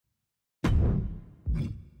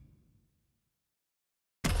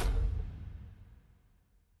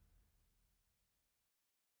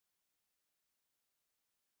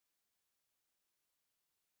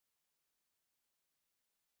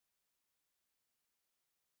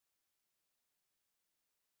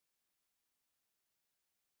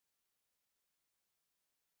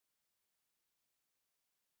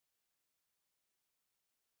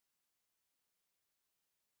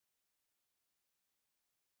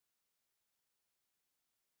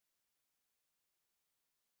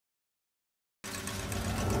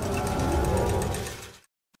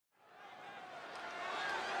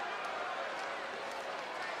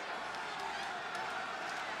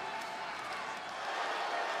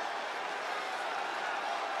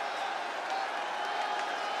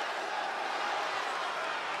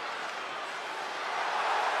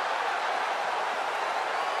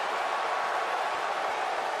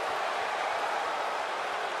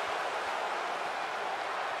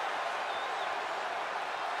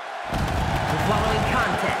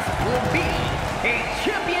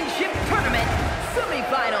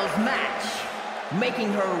semifinals match,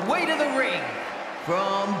 making her way to the ring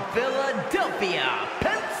from Philadelphia,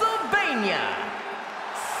 Pennsylvania,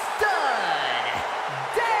 Stud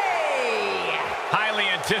Day. Highly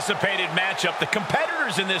anticipated matchup. The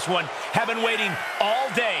competitors in this one have been waiting all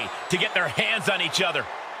day to get their hands on each other.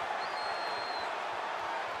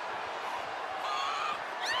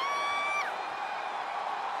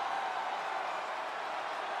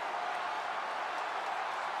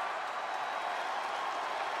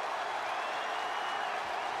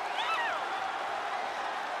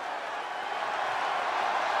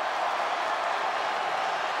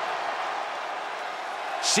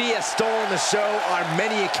 She has stolen the show on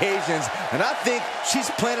many occasions, and I think she's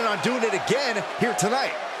planning on doing it again here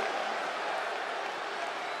tonight.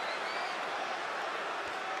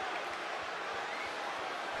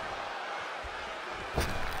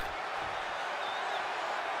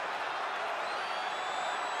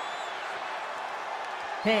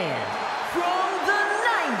 And from the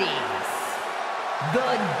 90s,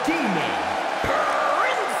 the Demon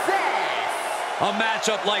Princess. A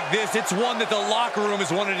matchup like this, it's one that the locker room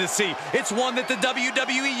has wanted to see. It's one that the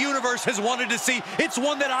WWE Universe has wanted to see. It's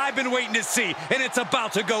one that I've been waiting to see, and it's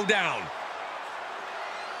about to go down.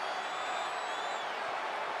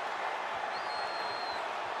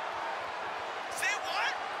 Say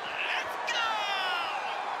what? Let's go!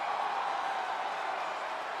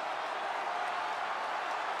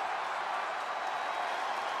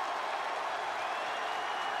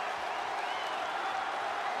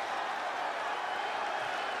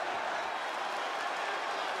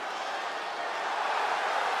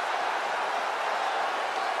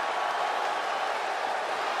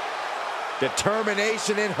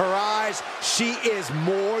 Determination in her eyes. She is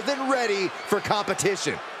more than ready for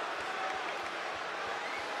competition.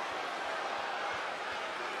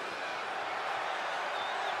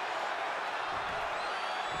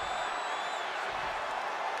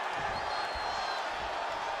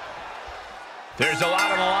 There's a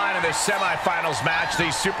lot on the line in this semifinals match.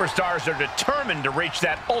 These superstars are determined to reach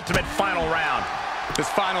that ultimate final round. This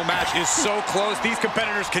final match is so close, these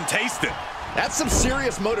competitors can taste it. That's some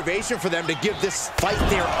serious motivation for them to give this fight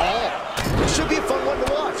their all. It should be a fun one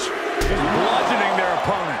to watch. Just bludgeoning their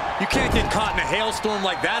opponent. You can't get caught in a hailstorm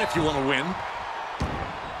like that if you want to win.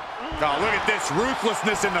 Oh, look at this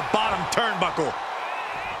ruthlessness in the bottom turnbuckle.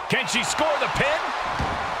 Can she score the pin?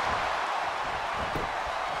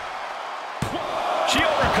 She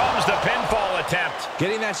overcomes the pinfall attempt.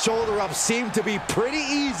 Getting that shoulder up seemed to be pretty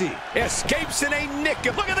easy. Escapes in a nick.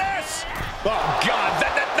 Look at this. Oh, God,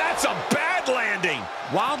 that's a bad landing.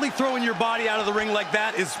 Wildly throwing your body out of the ring like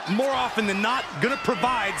that is more often than not going to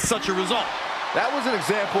provide such a result. That was an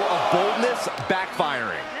example of boldness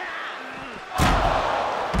backfiring.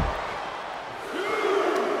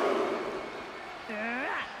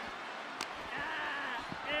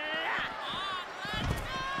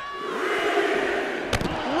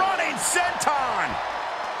 Running senton.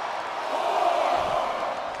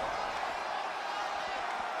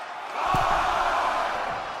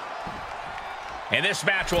 And this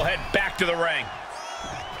match will head back to the ring.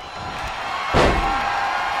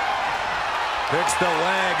 Picks the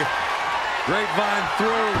leg. Grapevine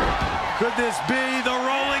through. Could this be the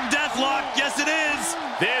rolling deathlock? Yes, it is.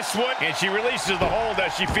 This would, and she releases the hold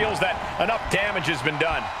as she feels that enough damage has been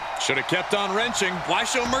done. Should have kept on wrenching. Why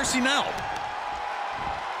show mercy now?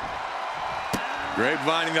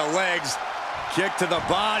 Grapevining the legs. Kick to the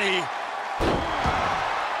body.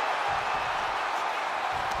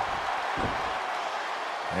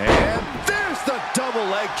 And there's the double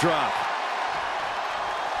leg drop.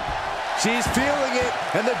 She's feeling it,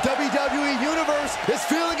 and the WWE Universe is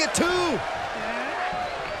feeling it too.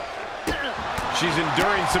 She's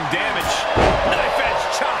enduring some damage. Knife edge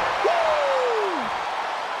chop.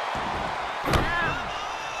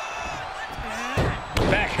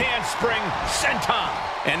 Back handspring, senton.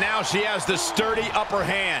 And now she has the sturdy upper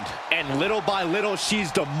hand. And little by little, she's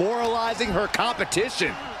demoralizing her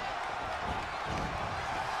competition.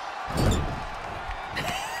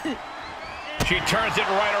 She turns it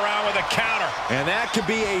right around with a counter. And that could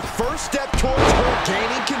be a first step towards her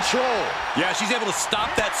gaining control. Yeah, she's able to stop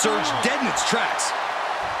that surge dead in its tracks.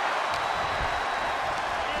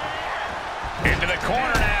 Into the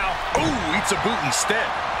corner now. Ooh, eats a boot instead.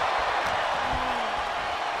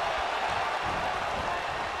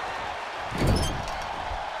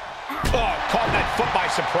 Oh, caught that foot by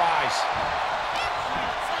surprise.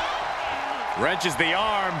 Wrenches the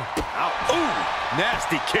arm. Ow. Ooh,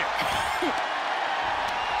 nasty kick.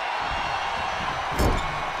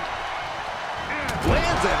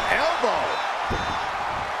 Lands an elbow.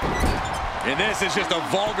 And this is just a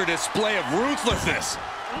vulgar display of ruthlessness.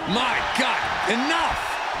 My God, enough!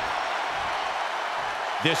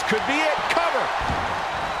 This could be it. Cover.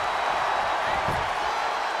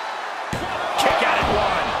 Kick out at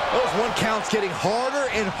one. Those one counts getting harder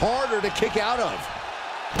and harder to kick out of.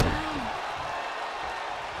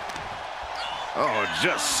 Oh,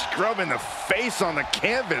 just scrubbing the face on the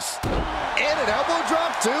canvas. And an elbow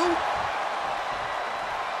drop, too.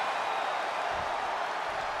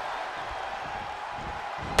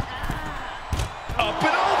 Up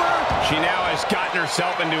and over. She now has gotten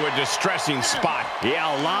herself into a distressing spot.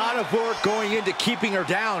 Yeah, a lot of work going into keeping her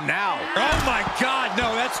down now. Oh, my God,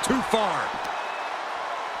 no, that's too far.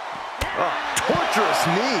 Oh, torturous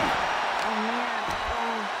knee.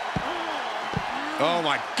 Oh,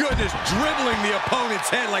 my goodness, dribbling the opponent's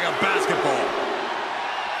head like a basketball.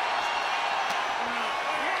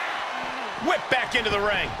 Whip back into the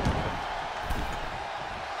ring.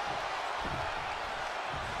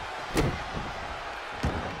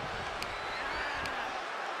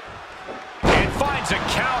 A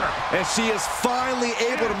counter. And she is finally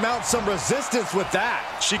able to mount some resistance with that.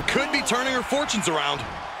 She could be turning her fortunes around.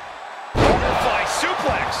 Butterfly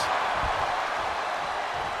suplex.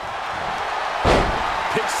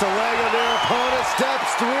 Picks the leg of their opponent,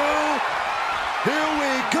 steps through. Here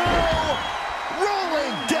we go.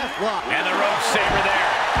 Rolling deathlock. And the rope saber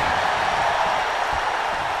there.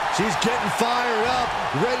 She's getting fired up,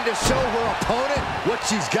 ready to show her opponent what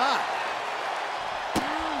she's got.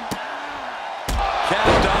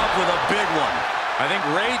 Capped off with a big one. I think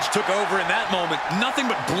rage took over in that moment. Nothing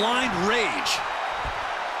but blind rage.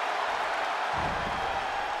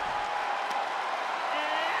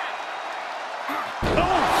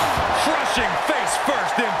 Oh, crushing face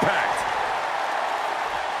first impact.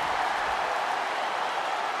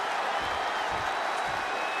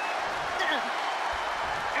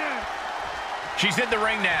 She's in the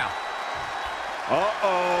ring now.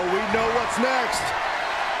 Uh-oh, we know what's next.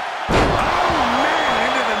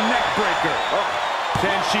 Breaker. Oh.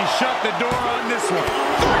 Can she shut the door on this one?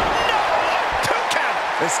 No! 2 count.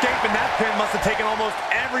 Escaping that pin must have taken almost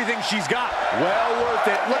everything she's got. Well worth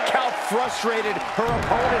it. Look how frustrated her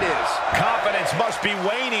opponent is. Confidence must be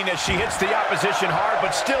waning as she hits the opposition hard,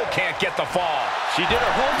 but still can't get the fall. She did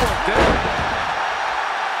her homework there.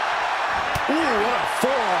 Ooh, what a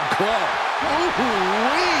forearm club.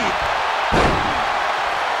 Ooh-wee.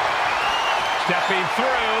 Stepping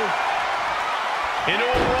through into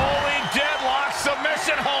a rolling deadlock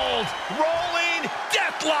submission hold. Rolling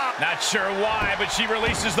deathlock. Not sure why, but she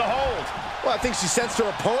releases the hold. Well, I think she sensed her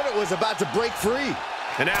opponent was about to break free.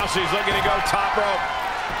 And now she's looking to go top rope.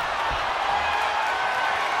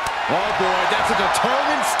 Oh, boy, that's a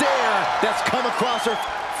determined stare that's come across her.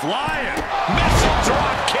 Flying. Missile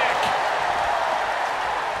drop kick.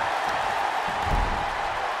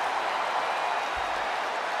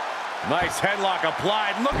 Nice headlock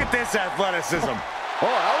applied. Look at this athleticism. Oh,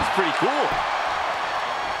 that was pretty cool.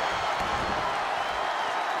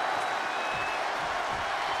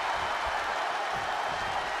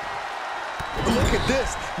 Look at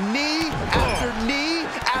this. Knee after knee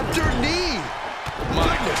after knee.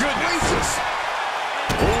 My goodness.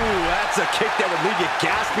 Ooh, that's a kick that would leave you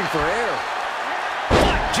gasping for air.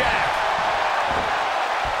 Blackjack.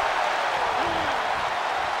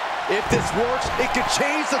 If this works, it could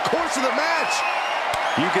change the course of the match.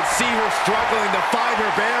 You can see her struggling to find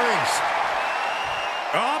her bearings.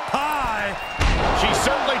 Up high. She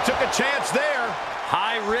certainly took a chance there.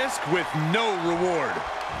 High risk with no reward.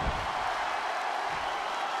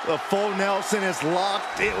 The full Nelson is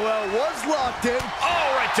locked in. Well, it was locked in. Oh,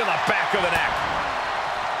 right to the back of the neck.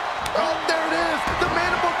 Oh, there it is. The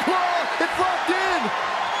mandible claw. It's locked in.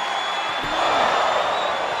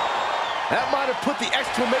 That might have put the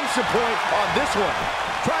exclamation point on this one.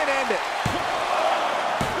 Try and end it.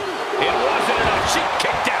 It wasn't enough. She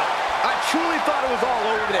kicked out. I truly thought it was all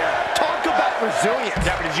over there. Talk about resilience.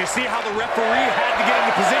 Yeah, but did you see how the referee had to get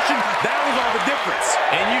into position? That was all the difference.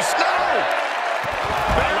 And you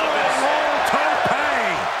I love this.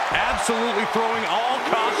 Absolutely throwing all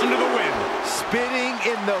caution to the wind. Spitting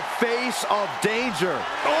in the face of danger.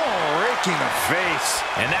 Oh, raking the face.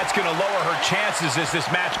 And that's going to lower her chances as this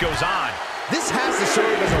match goes on. This has to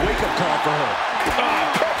serve as a wake-up call for her. Oh,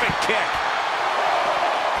 perfect kick.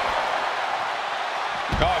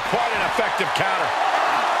 Oh, quite an effective counter.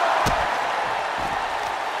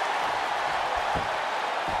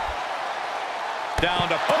 Down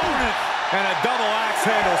to opponent and a double axe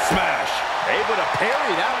handle smash. Able to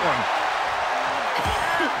parry that one.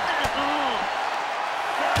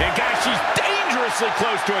 And guys, she's dangerously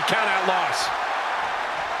close to a count-out loss.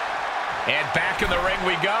 And back in the ring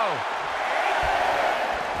we go.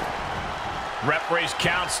 Referee's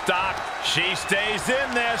count stopped. She stays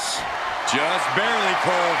in this. Just barely,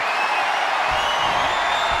 Cole.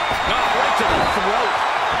 Right to the throat.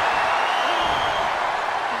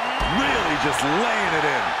 Really just laying it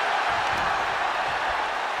in.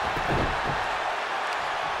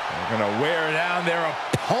 They're going to wear down their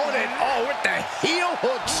opponent. Oh, with the heel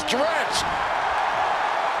hook stretch.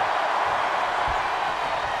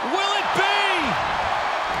 Will it be?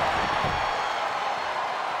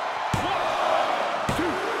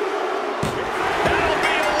 That'll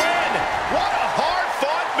be a win. What a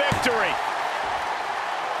hard-fought victory.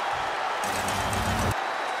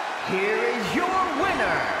 Here is your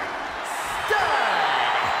winner,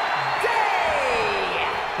 Stud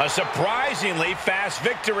Day! A surprisingly fast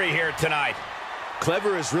victory here tonight.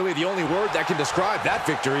 Clever is really the only word that can describe that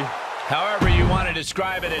victory. However you want to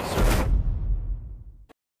describe it, it's